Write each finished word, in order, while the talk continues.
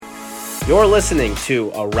You're listening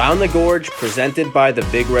to Around the Gorge, presented by the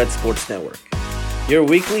Big Red Sports Network, your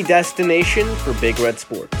weekly destination for Big Red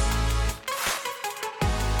Sports.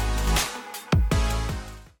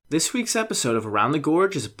 This week's episode of Around the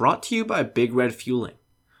Gorge is brought to you by Big Red Fueling.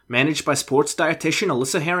 Managed by sports dietitian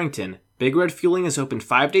Alyssa Harrington, Big Red Fueling is open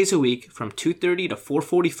 5 days a week from 2:30 to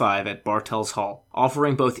 4:45 at Bartels Hall,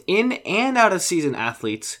 offering both in- and out-of-season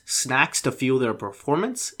athletes snacks to fuel their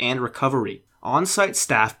performance and recovery. On-site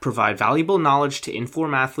staff provide valuable knowledge to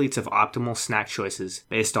inform athletes of optimal snack choices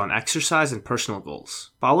based on exercise and personal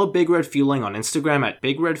goals. Follow Big Red Fueling on Instagram at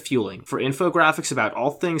Big Red Fueling for infographics about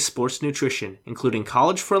all things sports nutrition, including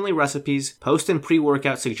college-friendly recipes, post and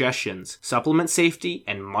pre-workout suggestions, supplement safety,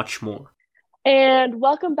 and much more. And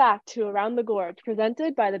welcome back to Around the Gorge,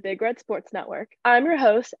 presented by the Big Red Sports Network. I'm your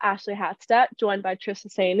host, Ashley Hatstadt, joined by Trish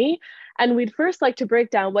Hosseini, and we'd first like to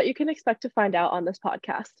break down what you can expect to find out on this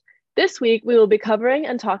podcast. This week, we will be covering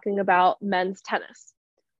and talking about men's tennis.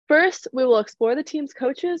 First, we will explore the team's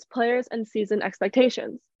coaches, players, and season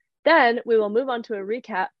expectations. Then, we will move on to a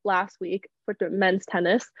recap last week for men's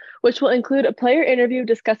tennis, which will include a player interview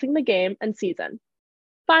discussing the game and season.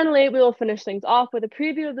 Finally, we will finish things off with a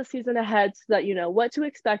preview of the season ahead so that you know what to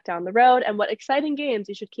expect down the road and what exciting games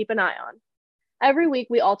you should keep an eye on. Every week,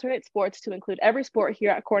 we alternate sports to include every sport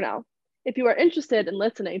here at Cornell. If you are interested in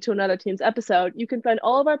listening to another team's episode, you can find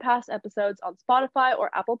all of our past episodes on Spotify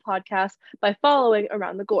or Apple Podcasts by following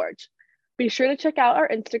Around the Gorge. Be sure to check out our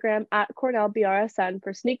Instagram at CornellBRSN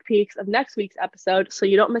for sneak peeks of next week's episode so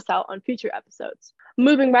you don't miss out on future episodes.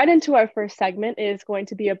 Moving right into our first segment is going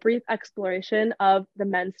to be a brief exploration of the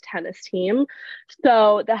men's tennis team.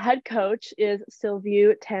 So the head coach is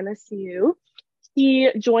Silviu Tănăsescu.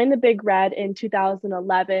 He joined the Big Red in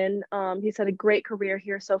 2011. He's had a great career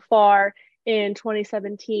here so far. In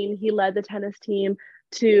 2017, he led the tennis team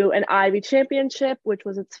to an Ivy Championship, which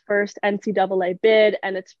was its first NCAA bid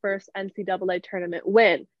and its first NCAA tournament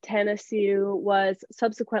win. Tănăsescu was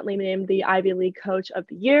subsequently named the Ivy League Coach of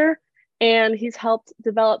the Year, and he's helped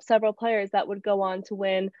develop several players that would go on to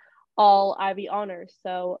win all Ivy honors.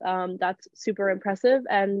 So that's super impressive.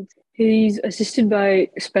 And he's assisted by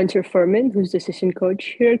Spencer Furman, who's the assistant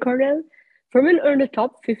coach here at Cornell. Furman earned a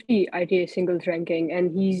top 50 ITA singles ranking,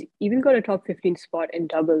 and he's even got a top 15 spot in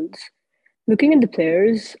doubles. Looking at the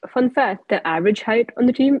players, fun fact, the average height on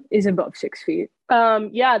the team is above 6 feet.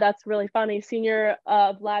 Yeah, that's really funny. Senior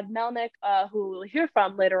Vlad Melnick, who we'll hear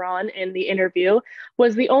from later on in the interview,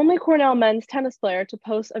 was the only Cornell men's tennis player to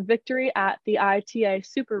post a victory at the ITA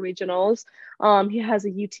Super Regionals. He has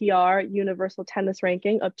a UTR, Universal Tennis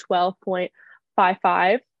Ranking, of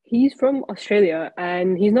 12.55. He's from Australia,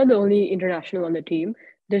 and he's not the only international on the team.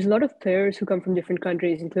 There's a lot of players who come from different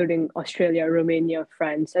countries, including Australia, Romania,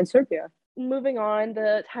 France, and Serbia. Moving on,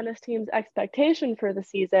 the tennis team's expectation for the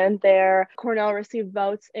season, Cornell received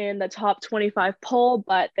votes in the top 25 poll,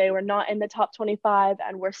 but they were not in the top 25,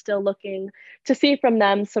 and we're still looking to see from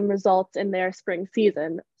them some results in their spring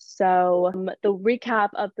season. So the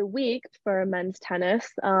recap of the week for men's tennis,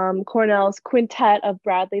 Cornell's quintet of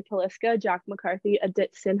Bradley Poliska, Jack McCarthy,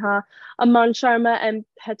 Adit Sinha, Aman Sharma, and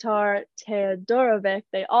Petar Teodorovic,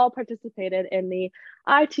 they all participated in the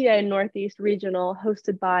ITA Northeast Regional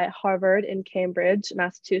hosted by Harvard in Cambridge,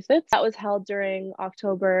 Massachusetts. That was held during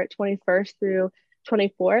October 21st through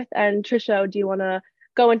 24th. And Trisha, do you want to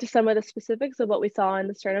go into some of the specifics of what we saw in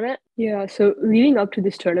this tournament? Yeah, so leading up to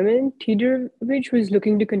this tournament, Teodorovic was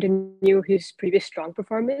looking to continue his previous strong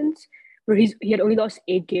performance, where he had only lost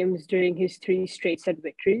 8 games during his 3 straight set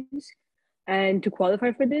victories. And to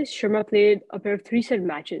qualify for this, Sharma played a pair of 3-set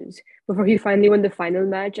matches before he finally won the final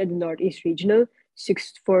match at the Northeast Regional,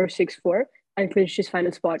 6-4, 6-4, and clinched his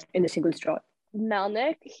final spot in the singles draw.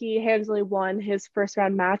 Melnick, he handily won his first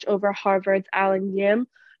round match over Harvard's Alan Yim,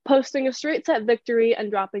 posting a straight set victory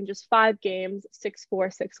and dropping just 5 games,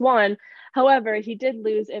 6-4, 6-1. However, he did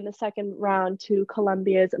lose in the second round to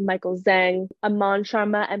Colombia's Michael Zhang. Aman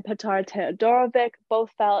Sharma and Petar Teodorovic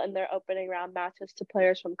both fell in their opening round matches to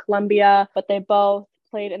players from Colombia, but they both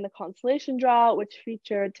played in the consolation draw, which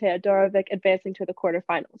featured Teodorovic advancing to the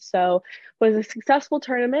quarterfinals. So it was a successful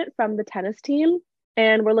tournament from the tennis team,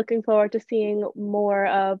 and we're looking forward to seeing more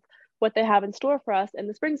of what they have in store for us in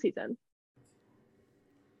the spring season.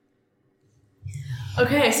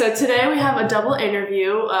 Okay, so today we have a double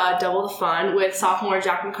interview, double the fun, with sophomore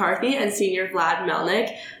Jack McCarthy and senior Vlad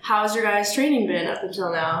Melnick. How's your guys' training been up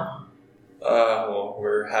until now? Well,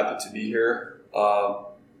 we're happy to be here.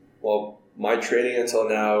 My training until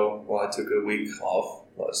now, I took a week off.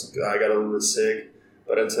 I got a little bit sick,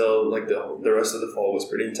 but until the rest of the fall was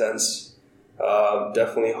pretty intense.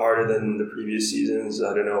 Definitely harder than the previous seasons.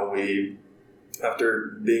 I don't know, we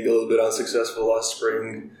after being a little bit unsuccessful last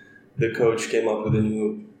spring, the coach came up with a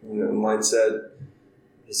new mindset.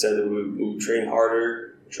 He said that we would train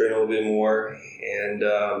harder, train a little bit more, and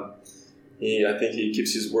I think he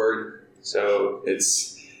keeps his word. So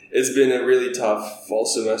it's been a really tough fall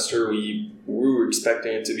semester. We were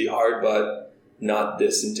expecting it to be hard, but not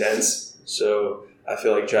this intense. So I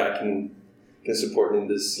feel like Jack can support me in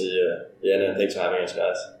this. No, thanks for having us,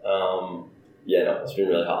 guys. It's been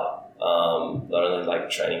really hard. Not only like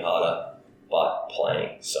training harder, but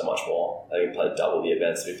playing so much more. I think we played double the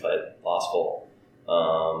events we played last fall.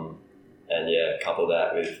 Couple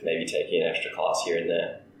that with maybe taking an extra class here and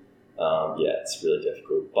there. It's really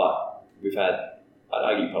difficult. But I'd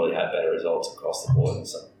argue, probably had better results across the board than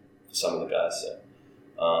some of the guys. So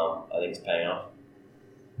I think it's paying off.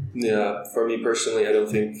 Yeah, for me personally, I don't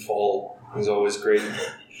think fall is always great.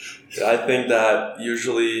 I think that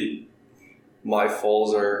usually my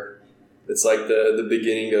falls it's like the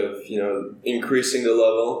beginning of, increasing the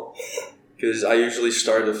level. Because I usually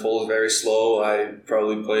start the falls very slow. I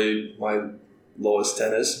probably play my lowest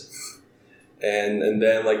tennis. And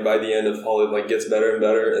then like by the end of fall, it like gets better and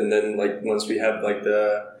better. And then like once we have like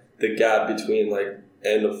the gap between like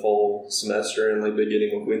end of fall semester and like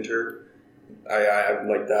beginning of winter, I have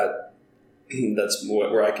like that. That's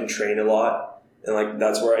where I can train a lot, and like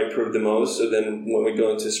that's where I improve the most. So then when we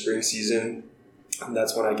go into spring season,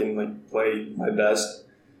 that's when I can like play my best.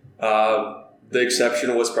 The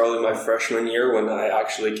exception was probably my freshman year when I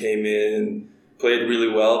actually came in and played really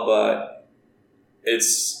well, but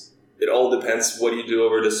it all depends what you do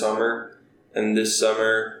over the summer. And this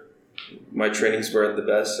summer, my trainings weren't the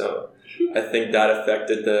best, so I think that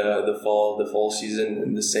affected the fall season,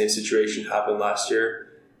 and the same situation happened last year.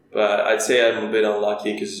 But I'd say I'm a bit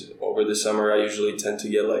unlucky because over the summer I usually tend to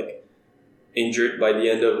get like injured by the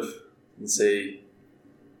end of, let's say,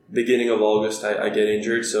 beginning of August. I get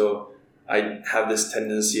injured, so I have this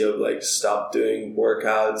tendency of like stop doing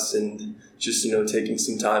workouts and just taking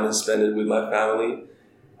some time and spend it with my family.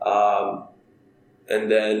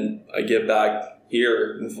 And then I get back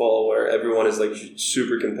here in fall where everyone is like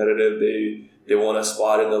super competitive. They want a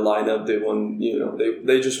spot in the lineup. They want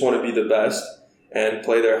they just want to be the best and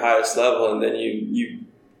play their highest level. And then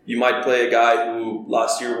you might play a guy who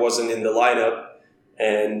last year wasn't in the lineup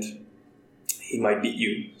and he might beat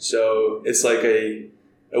you. So it's like a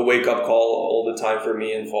wake up call all the time for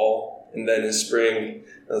me in fall. And then in spring,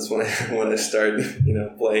 that's when I start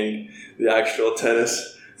playing the actual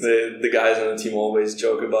tennis. The guys on the team always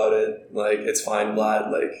joke about it. Like, it's fine,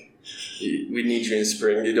 Vlad. Like, we need you in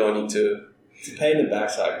spring. You don't need to. It's a pain in the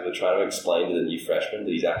backside because we're trying to explain to the new freshman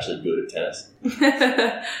that he's actually good at tennis. We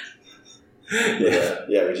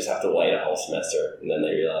just have to wait a whole semester and then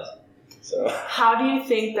they realize. So, how do you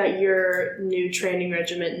think that your new training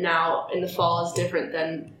regimen now in the fall is different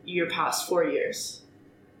than your past 4 years?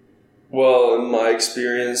 Well, in my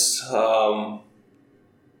experience, I'd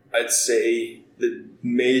say the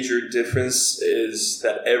major difference is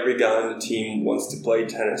that every guy on the team wants to play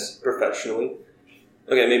tennis professionally.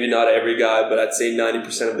 Okay, maybe not every guy, but I'd say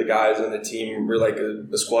 90% of the guys on the team were like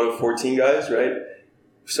a squad of 14 guys, right?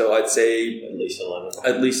 So I'd say at least 11.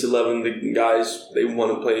 At least 11 the guys, they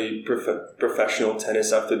want to play professional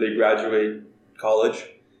tennis after they graduate college.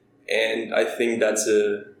 And I think that's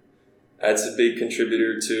a big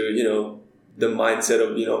contributor to, the mindset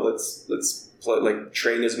of, let's play, like,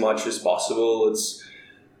 train as much as possible. Let's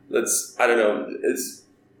I don't know.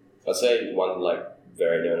 I'd say one like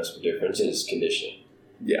very noticeable difference is conditioning.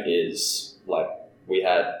 Yeah. Is like we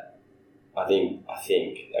had, I think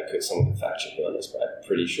someone can fact check me on this, but I'm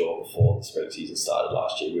pretty sure before the spring season started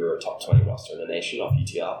last year, we were a top 20 roster in the nation off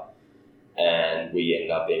UTR. And we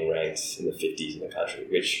ended up being ranked in the 50s in the country,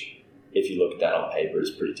 which if you look at that on paper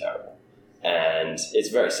is pretty terrible. And it's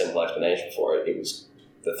a very simple explanation for it. It was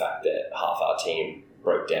the fact that half our team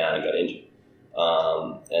broke down and got injured.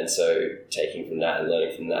 And so taking from that and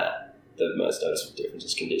learning from that, the most noticeable difference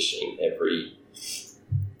is conditioning. Every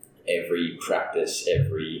practice,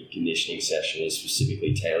 every conditioning session is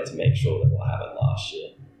specifically tailored to make sure that what happened last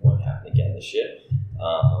year won't happen again this year.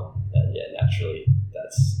 Naturally,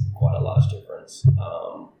 that's quite a large difference.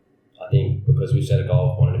 I think because we've set a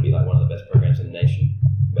goal of wanting to be like one of the best programs in the nation,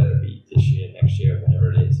 whether it be this year, next year,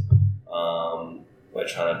 whatever it is, we're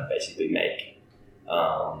trying to basically make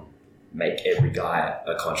every guy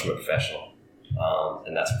a consummate professional,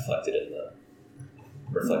 and that's reflected in the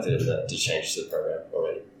changes to the program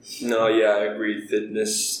already. No, yeah, I agree.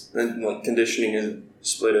 Fitness and like conditioning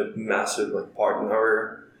has played a massive part in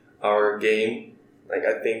our game. Like,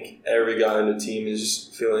 I think every guy on the team is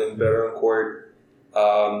feeling better on court.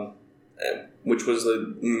 And which was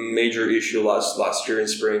a major issue last year in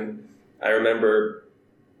spring. I remember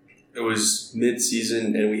it was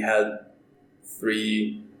mid-season and we had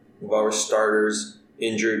 3 of our starters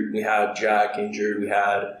injured. We had Jack injured. We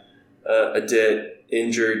had Adit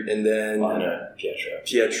injured, and then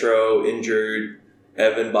Pietro injured.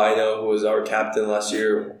 Evan Bino, who was our captain last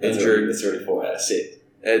year, injured. It's already 4 out of 6.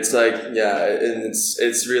 It's like, yeah, and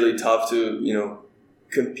it's really tough to,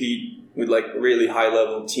 compete with like really high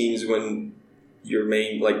level teams when your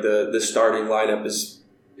main, like the starting lineup is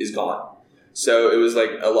gone. So it was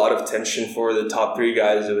like a lot of tension for the top 3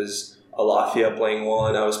 guys. It was Alafia playing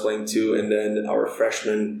 1, I was playing 2, and then our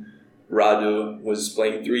freshman Radu was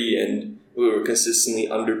playing 3, and we were consistently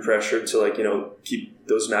under pressure to keep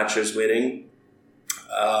those matches winning.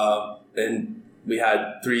 And we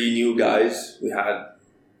had 3 new guys. We had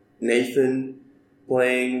Nathan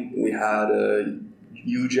playing, we had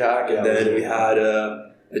Ujak, and then we had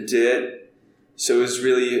Adit. So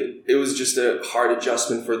it was just a hard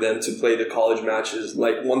adjustment for them to play the college matches.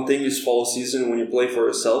 Like, one thing is fall season when you play for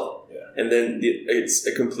yourself, and then it's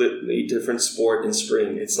a completely different sport in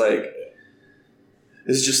spring. It's like,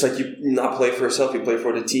 it's just like you not play for yourself, you play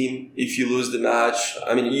for the team. If you lose the match,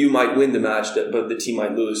 I mean, you might win the match, but the team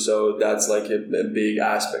might lose. So that's like a big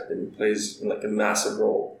aspect, and it plays like a massive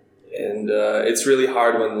role. And it's really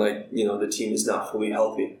hard when the team is not fully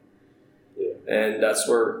healthy. Yeah. And that's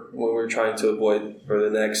what we're trying to avoid for the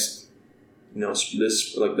next,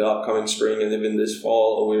 this like the upcoming spring and even this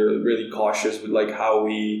fall. We're really cautious with like how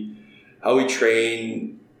we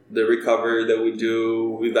train. The recovery that we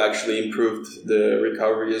do, we've actually improved the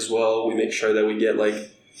recovery as well. We make sure that we get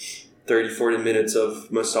like 30-40 minutes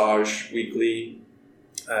of massage weekly,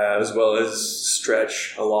 as well as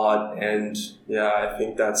stretch a lot. And yeah, I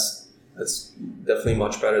think that's definitely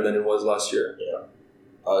much better than it was last year. Yeah,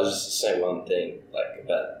 I was just saying one thing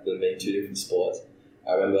about them being 2 different sports.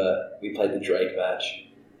 I remember we played the Drake match,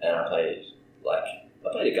 and I played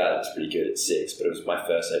a guy that was pretty good at 6, but it was my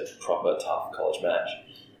first proper tough college match.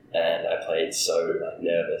 And I played so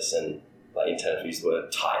nervous, and in tennis we use the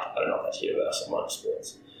word tight. I don't know if that's universal in most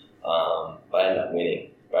sports. But I ended up winning.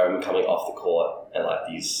 But I remember coming off the court, and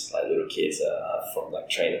these little kids from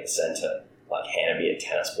training at the center handed me a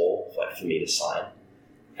tennis ball for me to sign.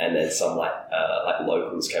 And then some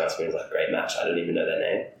locals came up to me and was like, great match. I didn't even know their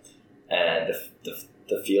name. And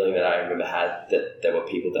the feeling that I remember had that there were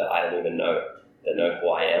people that I didn't even know that know who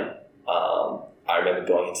I am. I remember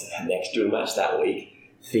going into the next dual match that week,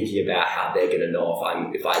 thinking about how they're going to know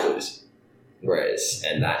if I lose,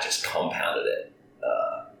 and that just compounded it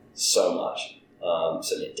so much.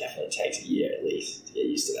 So it definitely takes a year at least to get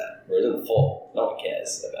used to that. Whereas in the fall, no one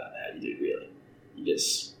cares about how you do really.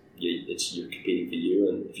 You're competing for you,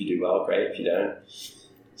 and if you do well, great. If you don't,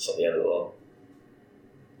 it's not the end of the world.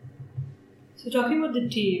 So talking about the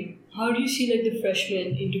team, how do you see the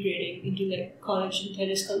freshmen integrating into college and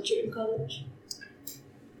tennis culture in college?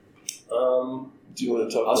 Do you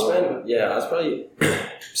want to talk? I'll probably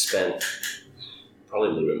spent a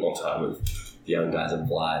little bit more time with the young guys at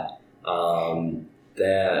Vlad.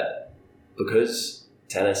 Because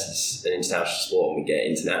tennis is an international sport, and we get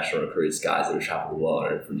international recruits, guys that have traveled the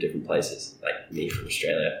world and from different places, like me from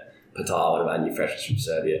Australia, Patal, one of our new freshmen from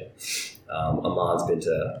Serbia. Aman's been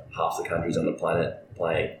to half the countries on the planet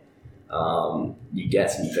playing. You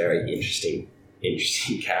get some very interesting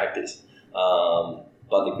characters.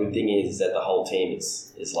 But the good thing is that the whole team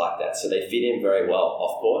is like that. So they fit in very well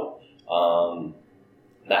off court.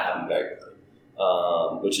 That happened very quickly,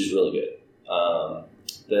 which is really good.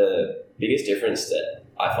 The biggest difference that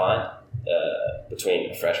I find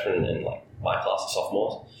between a freshman and my class of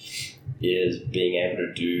sophomores is being able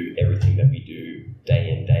to do everything that we do day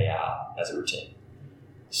in, day out as a routine.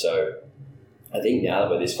 So I think now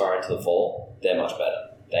that we're this far into the fall, they're much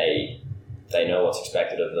better. They know what's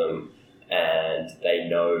expected of them, and they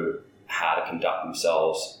know how to conduct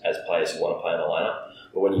themselves as players who want to play in the lineup.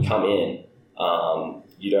 But when you come in,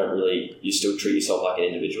 you still treat yourself like an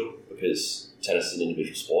individual, because tennis is an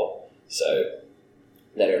individual sport. So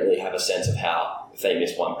they don't really have a sense of how, if they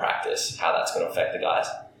miss one practice, how that's going to affect the guys.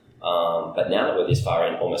 But now that we're this far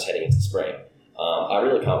in, almost heading into spring, I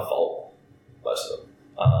really can't fault most of them.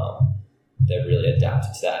 They've really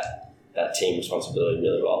adapted to that team responsibility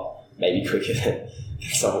really well, maybe quicker than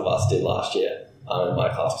some of us did last year in my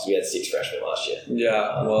class, because we had 6 freshmen last year.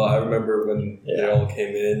 Yeah, well, I remember when they all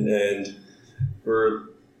came in, and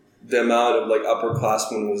the amount of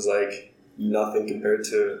upperclassmen was nothing compared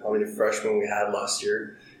to how many freshmen we had last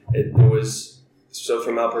year. It was, so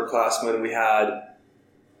from upperclassmen we had,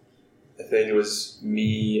 I think it was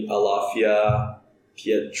me, Alafia,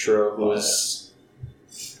 Pietro, who was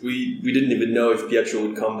we didn't even know if Pietro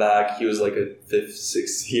would come back. He was like a 5th,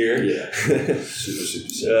 6th year. Yeah.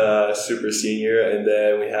 Super senior. And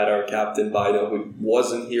then we had our captain, Bino, who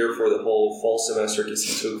wasn't here for the whole fall semester because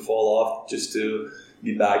he took fall off just to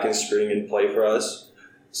be back in spring and play for us.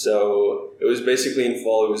 So it was basically in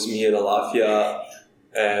fall, it was me and Alafia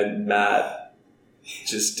and Matt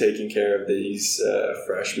just taking care of these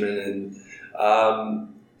freshmen. And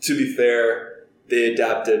to be fair, they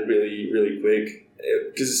adapted really, really quick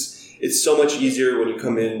because it's so much easier when you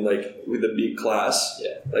come in like with a big class.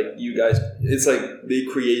 Yeah. Like you guys, it's like they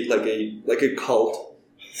create like a cult.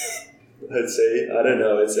 I'd say, I don't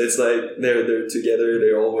know. It's like they're together.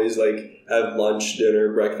 They always like have lunch,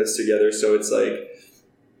 dinner, breakfast together. So it's like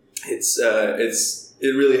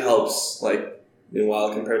it really helps. Like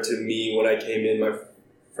meanwhile, compared to me when I came in my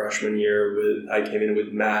freshman year, I came in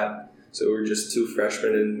with Matt. So we were just 2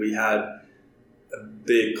 freshmen, and we had a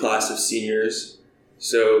big class of seniors.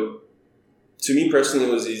 So to me personally,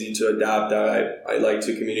 it was easy to adapt. I like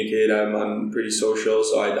to communicate. I'm pretty social,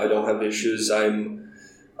 so I don't have issues. I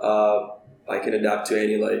can adapt to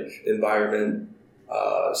any like environment.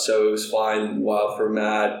 So it was fine. While for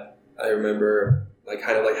Matt, I remember I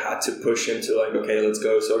kind of like had to push him to like, okay, let's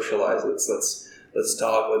go socialize. Let's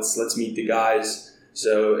talk. Let's meet the guys.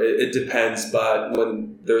 So it depends, but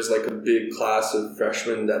when there's like a big class of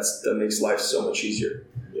freshmen, that makes life so much easier.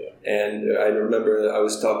 Yeah. And I remember I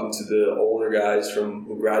was talking to the older guys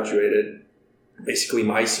who graduated, basically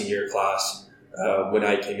my senior class, when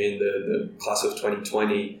I came in, the class of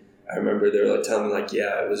 2020. I remember they were like telling me like,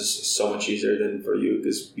 yeah, it was so much easier than for you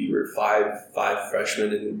because we were five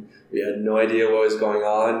freshmen and we had no idea what was going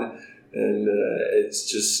on. And it's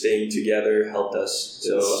just staying together helped us.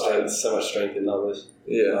 So So much strength in numbers.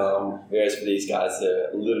 Yeah. Whereas for these guys, they're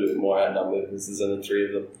a little bit more outnumbered because there's only 3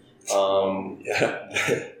 of them. Yeah.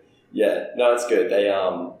 Yeah. No, it's good. They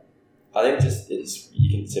I think you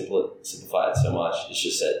can simplify it so much. It's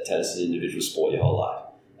just that tennis is an individual sport your whole life,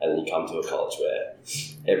 and then you come to a college where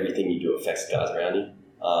everything you do affects the guys around you.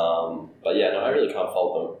 But yeah, no, I really can't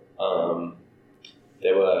fault them.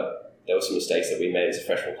 There were some mistakes that we made as a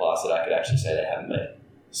freshman class that I could actually say they haven't made.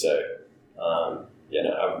 So, yeah, no,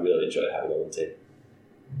 I really enjoyed having them on the team.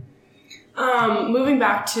 Moving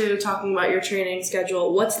back to talking about your training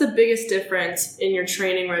schedule, what's the biggest difference in your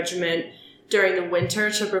training regimen during the winter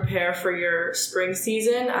to prepare for your spring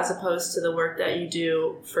season as opposed to the work that you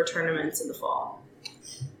do for tournaments in the fall?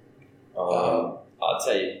 I'd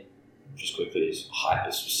say, just quickly, is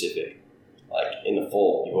hyper-specific. Like, in the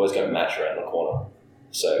fall, you've always got a match around the corner.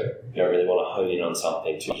 So you don't really want to hone in on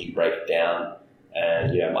something till you break it down.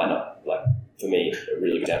 And, it might not, like, for me, a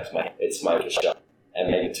really good example it's my shot.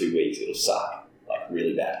 And maybe in 2 weeks, it'll suck, like,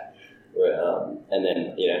 really bad. And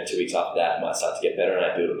then, 2 weeks after that, it might start to get better and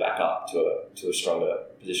I build it back up to a stronger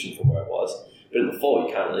position from where it was. But in the fall,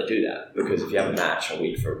 you can't really do that because if you have a match a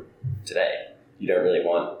week from today, you don't really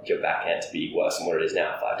want your backhand to be worse than what it is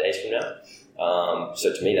now, 5 days from now.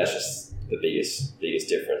 So to me, that's just the biggest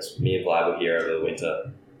difference. Me and Vlad were here over the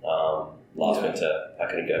winter. Last winter, I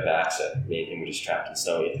couldn't go back, so me and him were just trapped in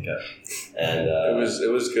snow Ithaca. And it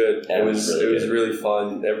was good. It was really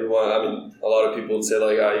fun. Everyone, I mean, a lot of people would say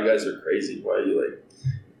like, "Oh, you guys are crazy. Why are you like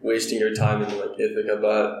wasting your time in like Ithaca?"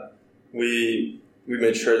 But we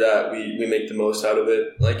made sure that we make the most out of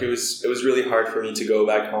it. Like it was really hard for me to go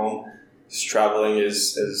back home. Just traveling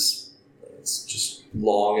is it's just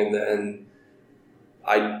long, and then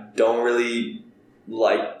I don't really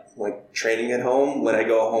like training at home. When I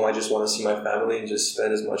go home, I just want to see my family and just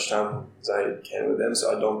spend as much time as I can with them.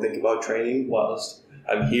 So I don't think about training whilst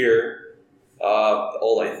I'm here.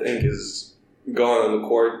 All I think is going on the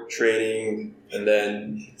court, training, and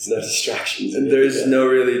then there's no distractions. There's no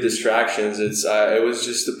really distractions. It was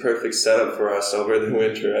just the perfect setup for us over the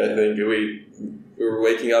winter. I think we were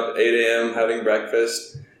waking up 8 a.m., having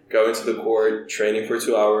breakfast, going to the court, training for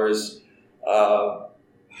 2 hours.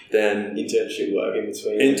 Then internship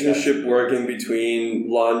work in between,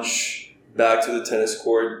 lunch, back to the tennis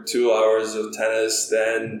court, 2 hours of tennis,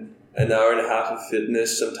 then an hour and a half of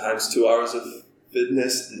fitness, sometimes 2 hours of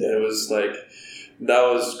fitness. And it was like, that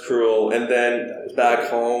was cruel. And then back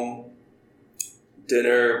home,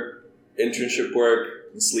 dinner, internship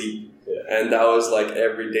work, and sleep. Yeah. And that was like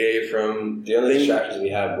every day from... The only distractions we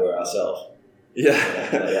had were ourselves. Yeah.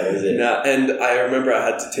 That was it. And I remember I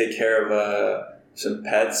had to take care of... some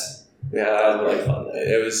pets. Yeah, that was really fun.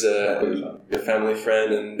 It was a family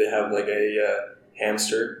friend, and they have like a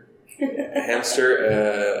hamster,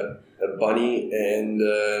 a bunny, and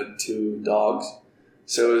 2 dogs.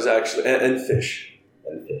 So it was actually and fish.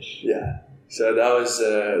 And fish. Yeah. So that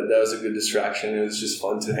was a good distraction. It was just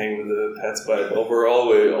fun to hang with the pets, but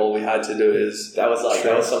overall, all we had to do is that was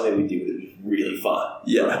something we did that was really fun.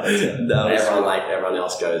 Yeah, everyone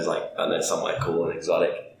else goes like, I don't know, somewhere cool and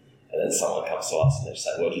exotic, and then someone comes to us and they're just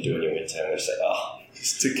like, "What did you do in your winter?" And we're just like,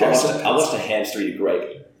 "Oh, I watched a hamster eat a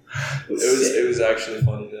grape." It was actually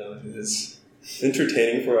funny though. It was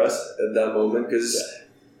entertaining for us at that moment because.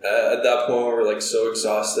 At that point, we were like so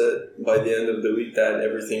exhausted by the end of the week that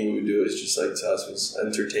everything we would do is just like to us was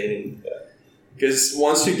entertaining. Because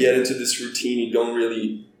once you get into this routine, you don't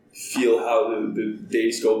really feel how the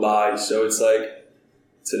days go by. So it's like,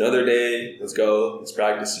 it's another day, let's go, let's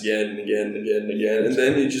practice again and again and again and again. And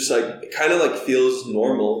then it just like, it kind of like feels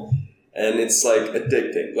normal and it's like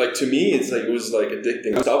addicting. Like to me, it's like, it was like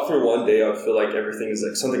addicting. I was out for one day, I would feel like everything is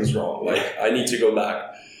like, something's wrong. Like I need to go back.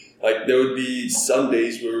 Like there would be some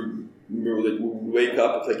days where we would wake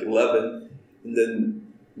up at like 11 and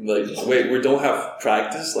then like, wait, we don't have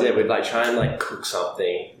practice? Like, yeah, we'd like try and like cook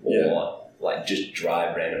something or like just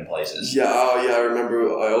drive random places. Yeah, I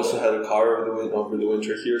remember I also had a car over the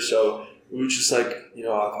winter here, so we were just like, you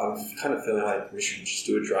know, I'm kind of feeling like we should just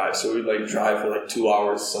do a drive. So we'd like drive for like 2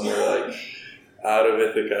 hours somewhere like out of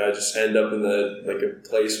Ithaca, just end up in a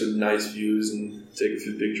place with nice views and take a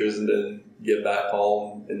few pictures and then get back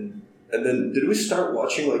home and then did we start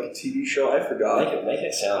watching like a TV show? I forgot. Make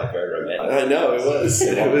it sound like very romantic. I know it was.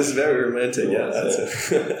 It was very romantic. Yeah,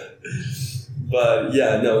 that's it. But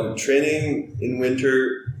yeah, no, training in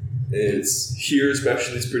winter, it's here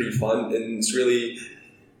especially. It's pretty fun and it's really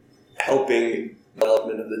helping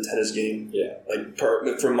development of the tennis game. Yeah, like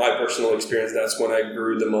from my personal experience, that's when I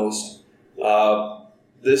grew the most.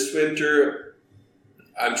 This winter.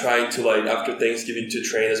 I'm trying to like after Thanksgiving to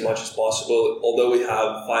train as much as possible. Although we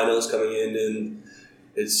have finals coming in and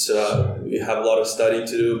it's we have a lot of studying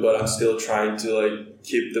to do, but I'm still trying to like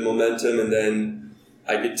keep the momentum. And then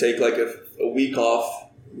I could take like a week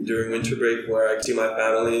off during winter break where I can see my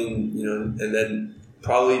family, and you know, and then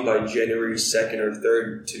probably by January 2nd or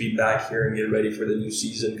 3rd to be back here and get ready for the new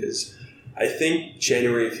season. Because I think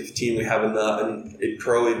January 15 we have a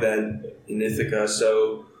pro event in Ithaca,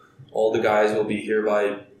 so. All the guys will be here by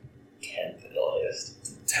 10th at the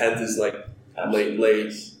latest. 10th is like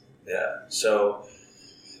late. Yeah. So,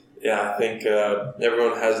 yeah, I think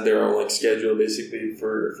everyone has their own like schedule basically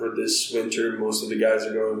for this winter. Most of the guys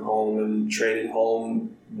are going home and training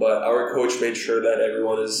home, but our coach made sure that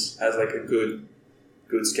everyone has like a good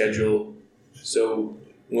schedule. So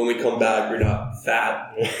when we come back, we're not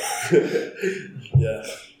fat. Yeah.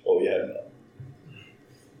 Oh yeah.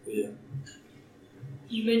 Yeah.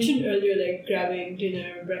 You mentioned earlier like grabbing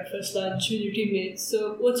dinner, breakfast, lunch with your teammates.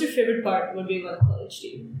 So what's your favorite part about being on a college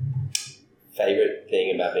team? Favorite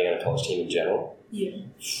thing about being on a college team in general? Yeah.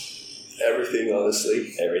 Everything,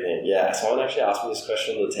 honestly. Everything, yeah. Someone actually asked me this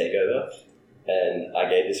question on the takeover, and I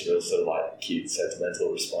gave this real sort of like cute,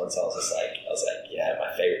 sentimental response. I was like, yeah,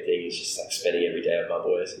 my favorite thing is just like spending every day with my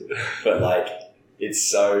boys. But like,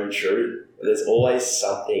 it's so true. There's always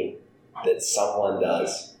something that someone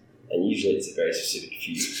does. And usually it's a very specific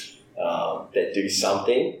few that do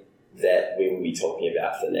something that we will be talking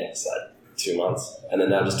about for the next like 2 months, and then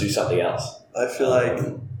they'll just do something else. I feel like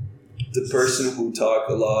the person who talk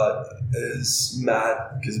a lot is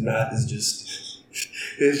Matt, because Matt is just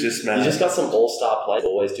Matt. You just got some all-star players who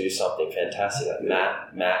always do something fantastic, like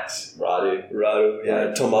Matt, Max, Radu,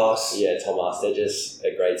 yeah, Tomas. Yeah, Tomas. They're just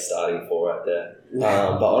a great starting four right there.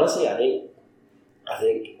 But honestly, I think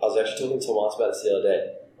I was actually talking to Tomas about this the other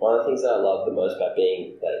day. One of the things that I love the most about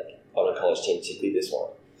being like on a college team, particularly this one,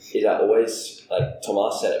 is I always, like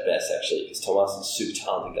Tomas said it best actually, because Tomas is a super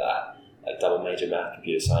talented guy, like double major math,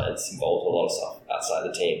 computer science, involved in a lot of stuff outside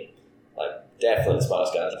the team, like definitely the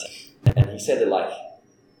smartest guy on the team. And he said that like,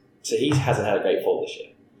 so he hasn't had a great fall this year,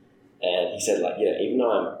 and he said like, yeah, even though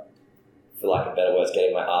I'm, for lack of better words,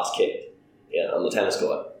 getting my ass kicked on the tennis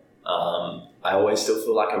court, I always still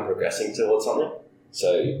feel like I'm progressing towards something.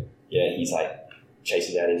 So yeah, he's like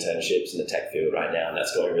chasing down internships in the tech field right now, and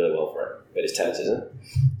that's going really well for him. But his tennis isn't.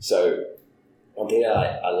 So one thing that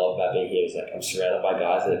I love about being here is like I'm surrounded by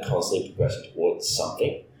guys that are constantly progressing towards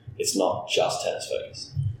something. It's not just tennis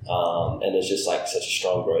focused, and it's just like such a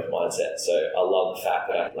strong growth mindset. So I love the fact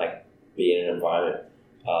that I can like be in an environment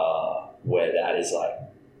where that is like,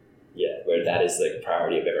 where that is the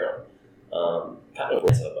priority of everyone.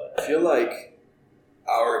 I feel like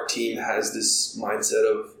our team has this mindset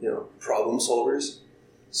of, you know, problem solvers.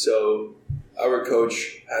 So our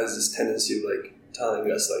coach has this tendency of like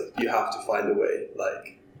telling us like, you have to find a way,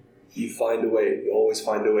 like you find a way, you always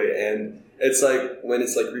find a way. And it's like when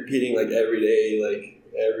it's like repeating like every day, like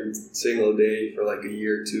every single day for like a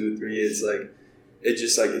year, 2, 3. It's like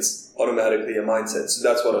it's automatically a mindset. So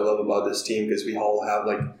that's what I love about this team, because we all have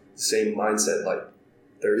like the same mindset. Like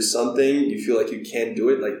there is something you feel like you can't do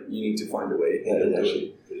it, like you need to find a way and do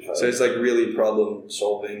it. So it's like really problem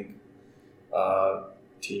solving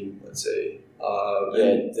team, let's say.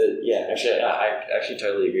 Actually, I actually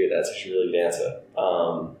totally agree with that. That's actually a really good answer.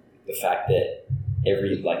 The fact that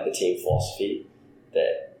the team philosophy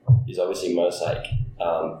that is obviously most like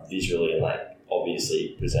visually and like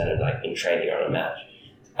obviously presented like in training or on a match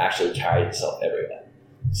actually carries itself everywhere.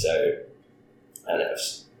 So I don't know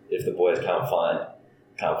if the boys can't find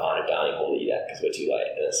a dining hall to eat at because we're too late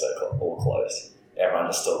and it's all closed, everyone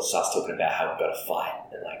just still starts talking about how we've got to fight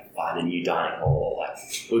and like find a new dining hall, or like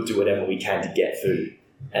we'll do whatever we can to get food.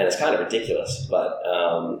 And it's kind of ridiculous, but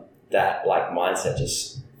that like mindset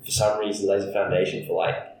just for some reason lays a foundation for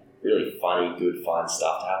like really funny, good, fun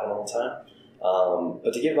stuff to happen all the time.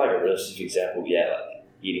 But to give like a real specific example, like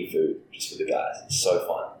eating food just with the guys, it's so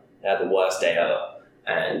fun. They have the worst day ever,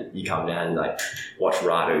 and you come down and like watch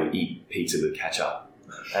Radu eat pizza with ketchup.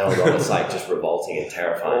 And although it's like just revolting and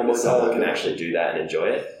terrifying that someone can actually do that and enjoy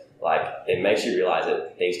it, like it makes you realize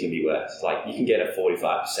that things can be worse. Like you can get a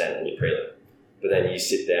 45% on your prelim, but then you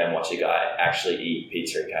sit there and watch a guy actually eat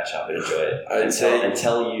pizza and ketchup and enjoy it and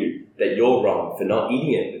tell you that you're wrong for not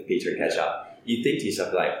eating it with pizza and ketchup. You think to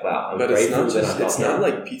yourself like, wow, I'm grateful that I'm not. It's not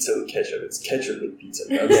like pizza with ketchup, it's ketchup with pizza.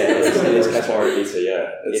 It is ketchup with pizza,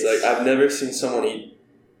 yeah. It's like I've never seen someone eat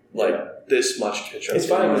like this much ketchup. It's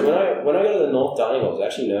funny because when I go to the North Dining Halls, I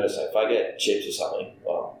actually notice like if I get chips or something,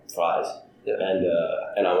 or fries,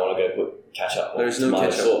 and I want to go put ketchup on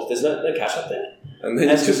tomato sauce, there's no ketchup there. And then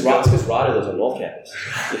it's because Ryder lives on North Campus.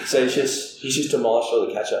 So he's just demolished all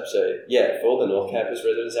the ketchup. So yeah, for all the North Campus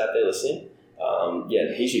residents out there listening,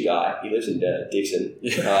 he's your guy. He lives in Dixon.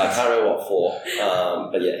 I can't remember what for,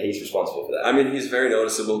 but yeah, he's responsible for that. I mean, he's very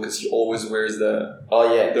noticeable because he always wears the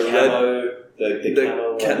camo,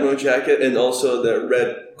 the camo jacket, and also the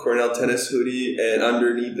red Cornell tennis hoodie, and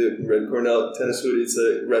underneath the red Cornell tennis hoodie, it's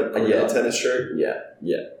a red Cornell tennis shirt.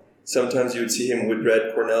 Yeah. Sometimes you would see him with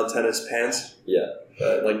red Cornell tennis pants. Yeah.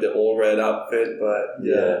 Like the all red outfit, but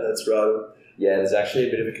that's Radu. Yeah, there's actually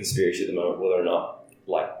a bit of a conspiracy at the moment whether or not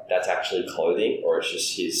like that's actually clothing or it's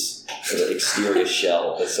just his sort of exterior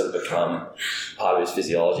shell that's sort of become part of his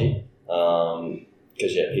physiology.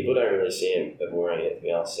 Because people don't really see him wearing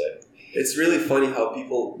anything else. So it's really funny how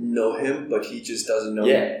people know him, but he just doesn't know.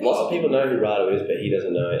 Yeah, lots of people know who Radu is, but he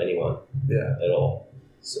doesn't know anyone. At all.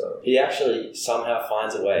 So he actually somehow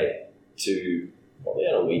finds a way to, probably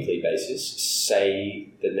on a weekly basis, say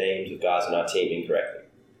the names of guys on our team incorrectly.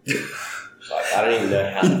 Like I don't even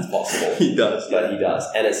know how that's possible. He does, but he does,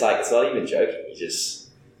 and it's like it's not even joking. He's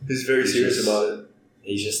very serious about it.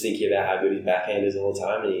 He's just thinking about how good his backhand is all the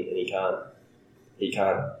time, and he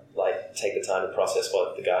can't like take the time to process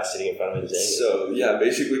what the guy sitting in front of him is saying. So yeah,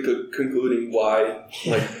 basically concluding why,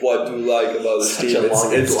 like, what do you like about this team?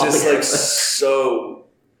 It's just like so.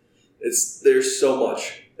 There's so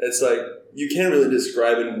much. It's like you can't really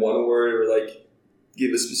describe in one word or like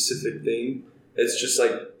give a specific thing. It's just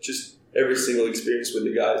every single experience with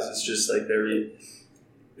the guys is just like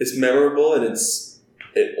it's memorable, and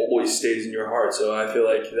it always stays in your heart. So I feel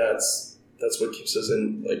like that's what keeps us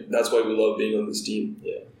in, like, that's why we love being on this team.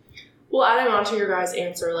 Yeah. Well, adding on to your guys'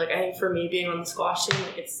 answer, like I think for me being on the squash team,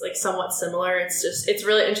 it's like somewhat similar. It's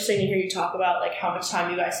really interesting to hear you talk about like how much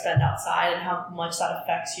time you guys spend outside and how much that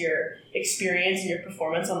affects your experience and your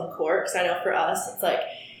performance on the court. Because I know for us, it's like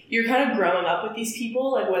you're kind of growing up with these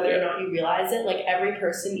people, like whether or not you realize it. Like every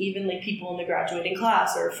person, even like people in the graduating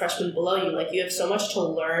class or freshmen below you, like you have so much to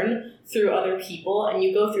learn through other people, and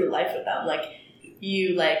you go through life with them. Like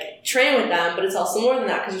you like train with them, but it's also more than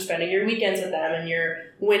that because you're spending your weekends with them and you're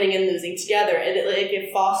winning and losing together. And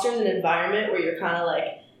it fosters an environment where you're kind of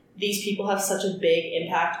like, these people have such a big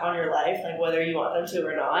impact on your life, like whether you want them to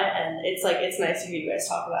or not. And it's like, it's nice to hear you guys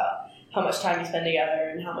talk about how much time you spend together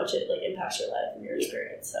and how much it like impacts your life and your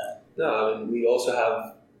experience. So no, I mean, we also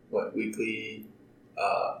have weekly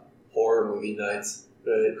horror movie nights,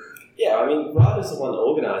 right? Yeah, I mean, Ryder's the one that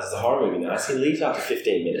organizes the horror movie nights. He leaves after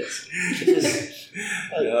 15 minutes.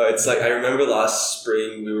 It's like I remember last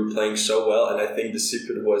spring we were playing so well, and I think the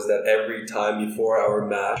secret was that every time before our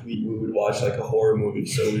match we would watch like a horror movie.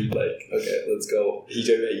 So we'd like, okay, let's go. You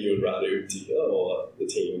talking about you and Radu or the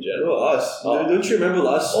team in general? Well, us. Don't you remember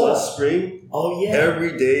last spring? Oh yeah.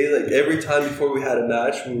 Every day, like every time before we had a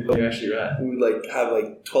match, you're actually right. We would like have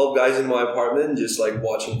like 12 guys in my apartment just like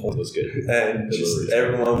watching porn. It was good. And just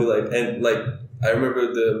everyone would be like, and like I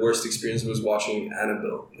remember the worst experience was watching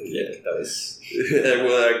Annabelle. Yeah, that was. And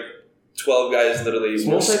we're like, 12 guys literally It's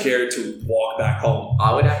were more so- scared to walk back home.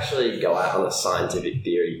 I would actually go out on a scientific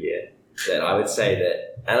theory here that I would say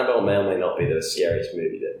that Annabelle may not be the scariest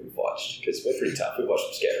movie that we've watched because we're pretty tough. We've watched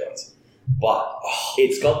some scary ones, but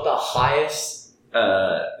it's got the highest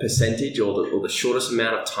percentage or the shortest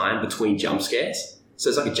amount of time between jump scares. So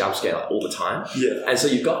it's like a jump scare like all the time. Yeah. And so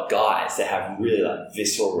you've got guys that have really like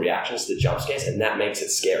visceral reactions to jump scares, and that makes it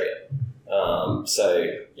scarier. So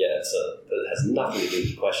yeah, that has nothing to do with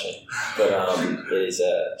the question, but it is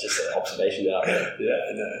just an observation out there. Yeah,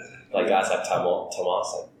 no. Like guys like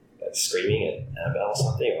Tomas, like screaming at Annabelle or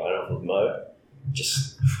something, or I don't know, with Mo,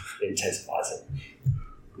 just intensifies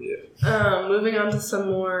it. Moving on to some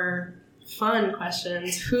more fun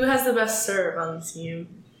questions. Who has the best serve on the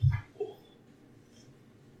team?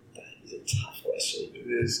 That is a tough question. It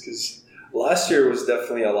is, because last year was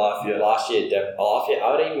definitely Alafia. Last year, Alafia,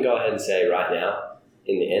 I would even go ahead and say right now,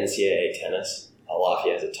 in the NCAA tennis,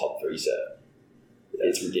 Alafia has a top 3 serve.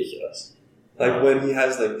 It's ridiculous. Like when he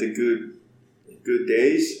has like the good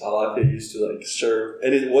days, Alafia used to like serve,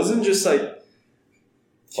 and it wasn't just like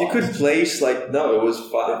he could place like no, it was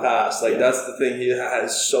fast. Like that's the thing. He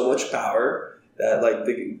has so much power that like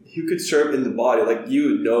he could serve in the body. Like you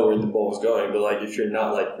would know where the ball is going, but like if you're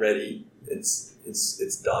not like ready, it's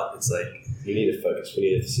done. It's like We need to focus. We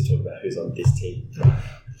need to talk about who's on this team.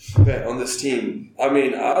 okay on this team. I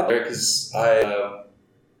mean, because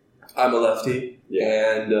I'm a lefty.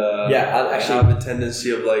 And I have a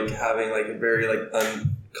tendency of like having like a very like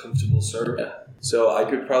uncomfortable serve. Yeah. So I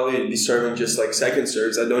could probably be serving just like second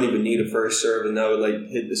serves. I don't even need a first serve, and I would like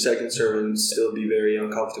hit the second serve and still be very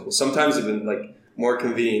uncomfortable. Sometimes even like more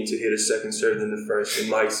convenient to hit a second serve than the first in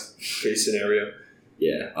my case scenario.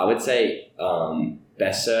 Yeah, I would say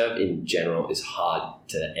best serve in general is hard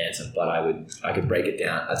to answer, but I could break it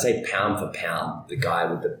down. I'd say pound for pound, the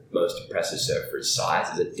guy with the most impressive serve for his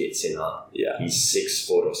size is a Ditsinha. Yeah. He's 6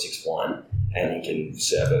 foot or 6'1", and he can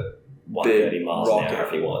serve at 130 miles an hour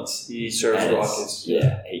if he wants. He serves And rockets.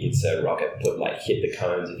 Yeah, he can serve rocket, hit the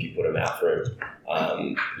cones if you put them out for him.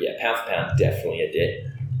 Pound for pound, definitely a Dit.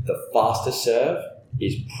 The fastest serve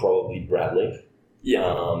is probably Bradley.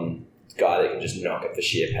 Yeah. Guy that can just knock it for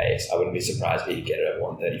sheer pace. I wouldn't be surprised if he could get it at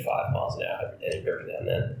 135 miles an hour every now and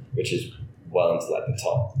then, which is well into like the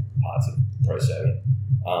top parts of pro serving.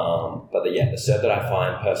 But the serve that I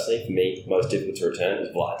find personally for me most difficult to return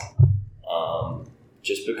is Vlad.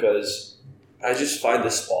 Just because I just find the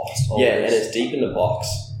spots. Always. yeah, and it's deep in the box,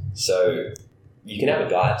 so you can have a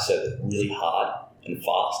guy that serves it really hard and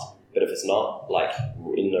fast, but if it's not like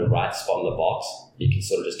in the right spot in the box, you can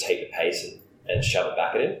sort of just take the pace and shove it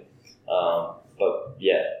back at him. But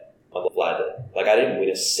yeah, I love Vlad. Like I didn't win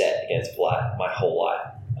a set against Vlad my whole life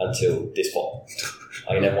until this fall.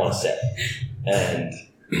 I never won a set, and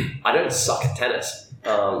I don't suck at tennis.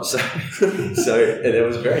 So and there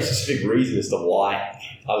was a very specific reason as to why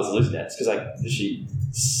I was losing that. It's because I literally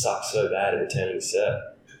suck so bad at returning the serve.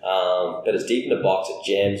 But it's deep in the box, it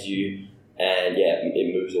jams you, and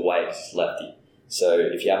it moves away because it's lefty. So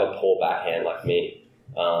if you have a poor backhand like me,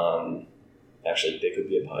 actually there could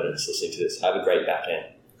be opponents listening to this. I have a great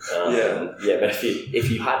backhand. But if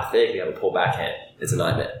you hypothetically have a poor backhand, it's a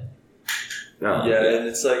nightmare. And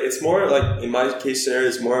it's like it's more like in my case scenario,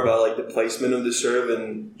 it's more about like the placement of the serve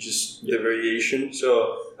and just the variation.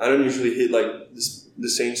 So I don't usually hit like the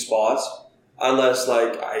same spots unless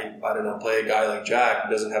like I don't know, play a guy like Jack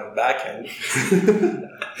who doesn't have a backhand,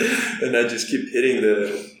 and I just keep hitting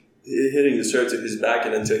the serve to his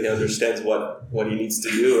backhand until he understands what he needs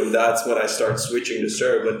to do, and that's when I start switching the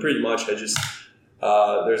serve. But pretty much I just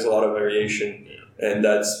there's a lot of variation. And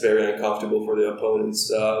that's very uncomfortable for the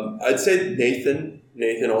opponents. I'd say Nathan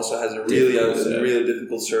also has a really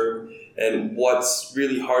difficult serve. And what's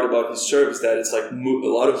really hard about his serve is that it's like a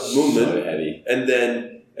lot of movement, so heavy. and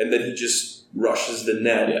then he just rushes the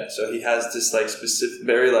net. Yeah. So he has this like specific,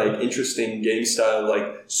 very like interesting game style,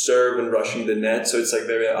 like serve and rushing the net. So it's like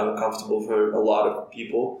very uncomfortable for a lot of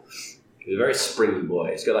people. He's a very springy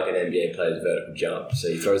boy. He's got like an NBA player's vertical jump. So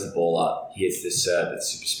he throws the ball up, he hits this serve that's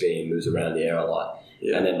super speedy and moves around the air a lot.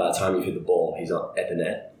 Yeah. And then by the time you hit the ball, he's at the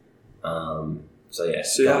net. So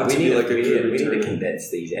we need to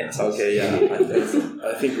condense these answers. Okay, yeah.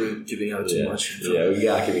 I think we're giving out too much info. Yeah, we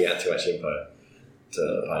are giving out too much info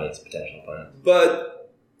to potential opponents.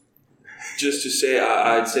 But just to say,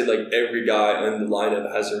 I'd say like every guy in the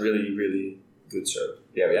lineup has a really, really good serve.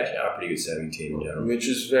 Yeah, we actually are a pretty good serving team in general. Which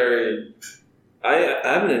is very... I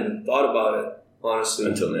haven't even thought about it, honestly.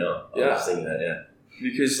 Until now. I was thinking that, yeah.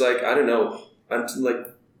 Because, like, I don't know. Like,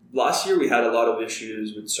 last year we had a lot of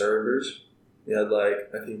issues with servers. We had,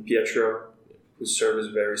 like, I think Pietro, whose serve is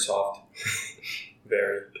very soft.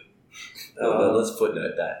 Very. let's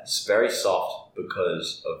footnote that. It's very soft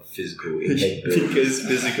because of physical incapability. Because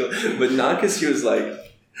physical, but not because he was like.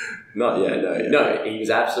 No, he was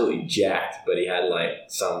absolutely jacked, but he had like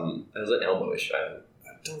it was an elbow issue. I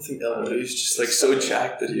don't think elbow. He was just like so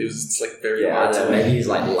jacked that he was. It's like very I hard don't to. know, maybe his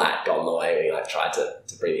like lat got in the way and he like tried to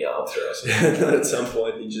bring the arm through or something. At some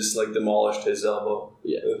point, he just like demolished his elbow.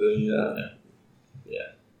 Yeah.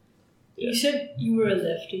 You said you were a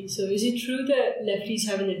lefty, so is it true that lefties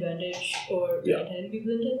have an advantage over right-handed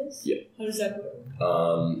people in tennis? Yeah. How does that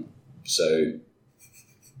work? So, okay,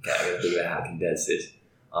 I'm going to think about how to condense this.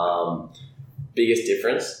 Biggest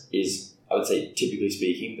difference is, I would say, typically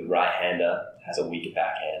speaking, the right-hander has a weaker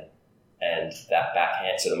backhand. And that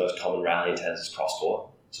backhand, so the most common rally in tennis is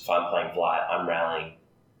cross-court. So if I'm playing Vlad, I'm rallying,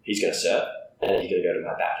 he's going to serve, and then he's going to go to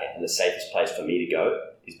my backhand. And the safest place for me to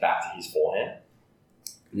go is back to his forehand.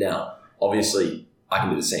 Now, obviously, I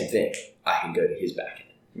can do the same thing. I can go to his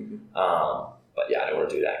backhand. Mm-hmm. But yeah, I don't want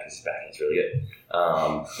to do that because his backhand's really good.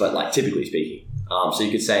 But like typically speaking. So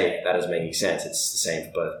you could say that is making sense. It's the same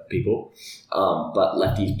for both people. But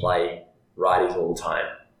lefties play righties all the time.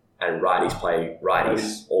 And righties play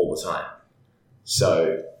righties all the time.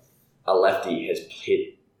 So a lefty has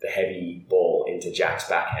hit the heavy ball into Jack's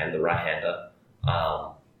backhand, the right-hander,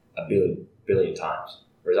 a billion times.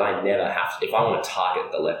 Whereas I never have to, if I want to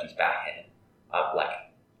target the lefty's backhand, I'm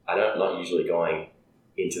not usually going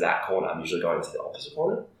into that corner. I'm usually going to the opposite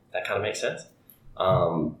corner. That kind of makes sense.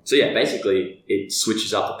 So yeah, basically it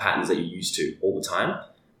switches up the patterns that you're used to all the time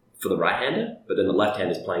for the right-hander, but then the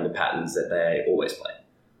left-hander is playing the patterns that they always play.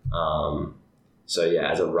 So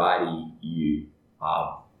yeah, as a righty, you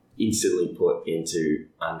are instantly put into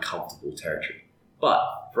uncomfortable territory.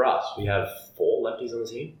 But for us, we have 4 lefties on the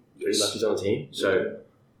team, 3 lefties on the team. So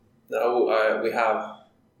we have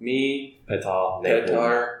me, Petar,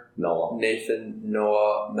 Nathan,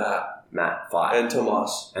 Noah, Matt, 5. and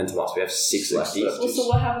Tomas. We have 6 lefties. Well, so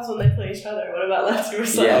what happens when they play each other? What about lefty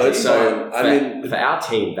versus Yeah, lefty? so fun. for our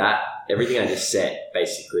team, that everything I just said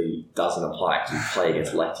basically doesn't apply because we play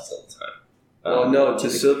against lefties all the time.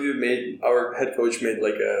 Silvio our head coach made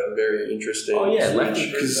like a very interesting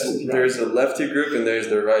lefty because there's a lefty group and there's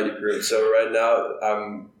the righty group. So right now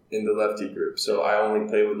I'm in the lefty group, so I only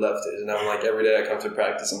play with lefties, and I'm like every day I come to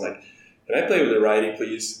practice, I'm like, can I play with a righty,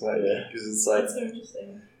 please? Because it's like That's so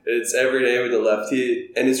interesting. it's every day with a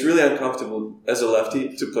lefty, and it's really uncomfortable as a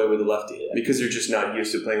lefty to play with a lefty because you're just not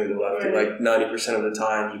used to playing with a lefty. Right. Like 90% of the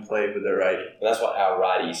time, you play with a righty. And that's what our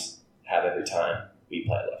righties have every time we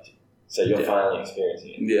play lefty. So you're finally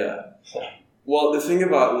experiencing it. Yeah. Well, the thing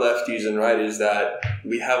about lefties and righties is that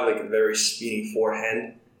we have like a very speedy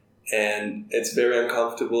forehand, and it's very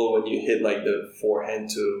uncomfortable when you hit like the forehand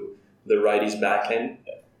to the righty's backhand.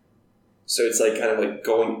 So it's like kind of like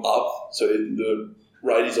going up. So the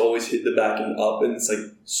righties always hit the backhand up, and it's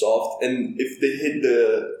like soft. And if they hit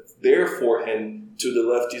their forehand to the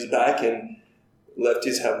lefty's backhand,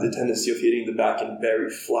 lefties have the tendency of hitting the backhand very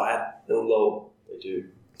flat and low. They do.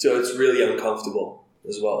 So it's really uncomfortable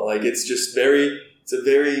as well. Like it's a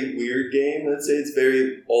very weird game. Let's say it's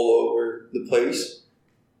very all over the place.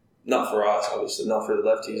 Not for us, obviously, not for the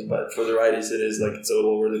lefties, but for the righties, it is like it's all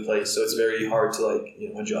over the place. So it's very hard to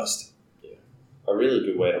adjust. Yeah. A really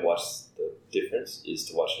good way to watch the difference is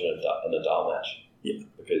to watch a Nadal match. Yeah.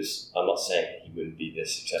 Because I'm not saying that he wouldn't be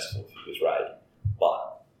this successful if he was righty,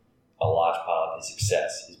 but a large part of his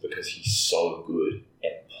success is because he's so good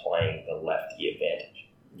at playing the lefty advantage.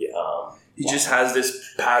 Yeah. He just has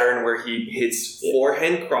this pattern where he hits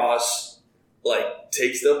forehand cross, like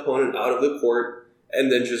takes the opponent out of the court, and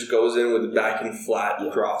then just goes in with the backhand flat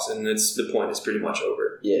cross, and the point is pretty much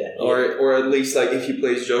over. Yeah. Or at least like if he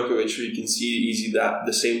plays Djokovic, you can see easy that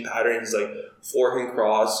the same pattern is like forehand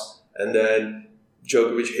cross, and then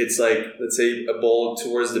Djokovic hits like, let's say, a ball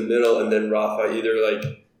towards the middle, and then Rafa either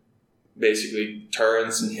like basically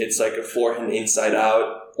turns and hits like a forehand inside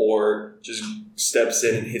out, or just steps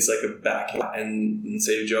in and hits like a backhand. And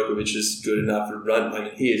say Djokovic is good enough to run. I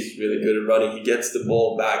mean, he is really good at running. He gets the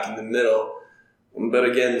ball back in the middle, but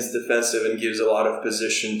again, it's defensive and gives a lot of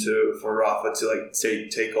position for Rafa to like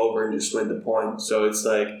take over and just win the point. So it's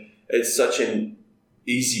like it's such an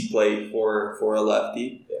easy play for a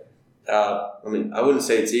lefty. I mean, I wouldn't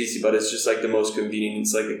say it's easy, but it's just like the most convenient.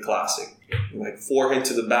 It's like a classic, like forehand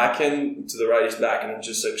to the backhand, to the righty's backhand, and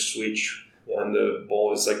just like switch. And the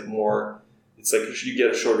ball is like more. It's like you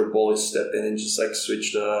get a shorter ball, you step in and just like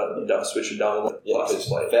switch it down. Yeah, because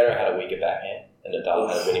Federer had a weaker backhand, and Nadal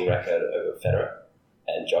had a winning record over Federer,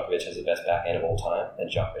 and Djokovic has the best backhand of all time,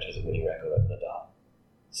 and Djokovic has a winning record over Nadal.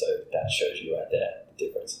 So that shows you right there the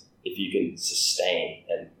difference. If you can sustain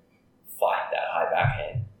and fight that high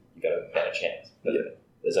backhand, you got a better a chance. But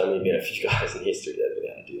there's only been a few guys in history that have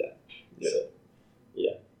been able to do that. Yeah. So,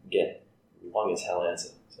 again, long as hell answer.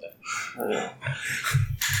 So.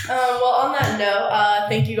 Well, on that note,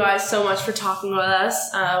 thank you guys so much for talking with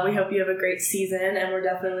us. We hope you have a great season, and we're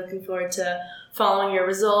definitely looking forward to following your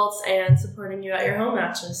results and supporting you at your home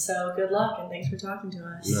matches. So good luck, and thanks for talking to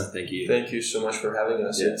us. No, thank you. Thank you so much for having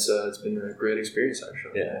us. Yeah. It's been a great experience,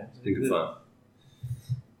 actually. Yeah, it's been good fun.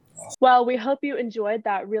 Well, we hope you enjoyed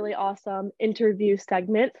that really awesome interview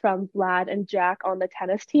segment from Vlad and Jack on the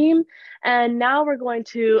tennis team. And now we're going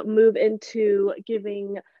to move into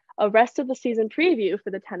giving a rest of the season preview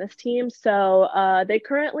for the tennis team. So they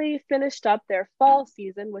currently finished up their fall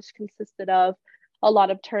season, which consisted of a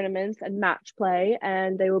lot of tournaments and match play,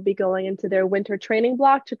 and they will be going into their winter training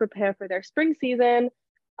block to prepare for their spring season.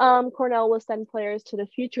 Cornell will send players to the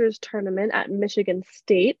Futures tournament at Michigan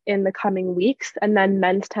State in the coming weeks, and then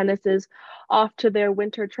men's tennis is off to their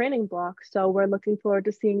winter training block. So we're looking forward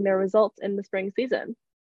to seeing their results in the spring season.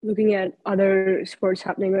 Looking at other sports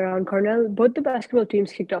happening around Cornell, both the basketball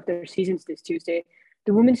teams kicked off their seasons this Tuesday.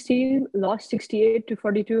 The women's team lost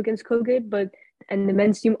 68-42 against Colgate, and the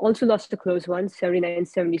men's team also lost a close one,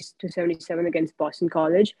 79-77 against Boston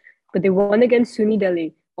College. But they won against SUNY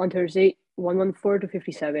Delhi on Thursday,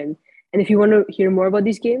 114-57. And if you want to hear more about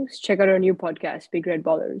these games, check out our new podcast, Big Red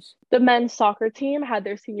Ballers. The men's soccer team had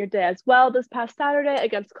their senior day as well this past Saturday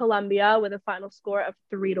against Columbia with a final score of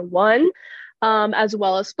 3-1, as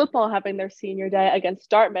well as football having their senior day against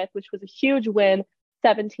Dartmouth, which was a huge win,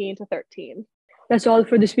 17-13. That's all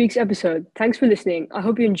for this week's episode. Thanks for listening. I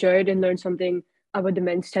hope you enjoyed and learned something about the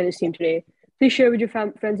men's tennis team today. Please share with your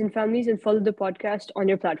friends and families and follow the podcast on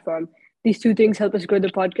your platform. These two things help us grow the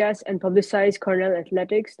podcast and publicize Cornell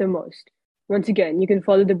athletics the most. Once again, you can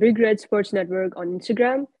follow the Big Red Sports Network on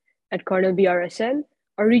Instagram at CornellBRSN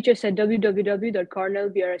or reach us at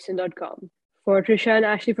www.cornellbrsn.com. For Trisha and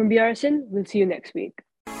Ashley from BRSN, we'll see you next week.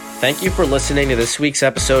 Thank you for listening to this week's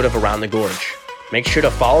episode of Around the Gorge. Make sure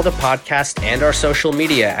to follow the podcast and our social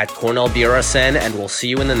media at Cornell BRSN, and we'll see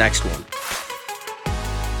you in the next one.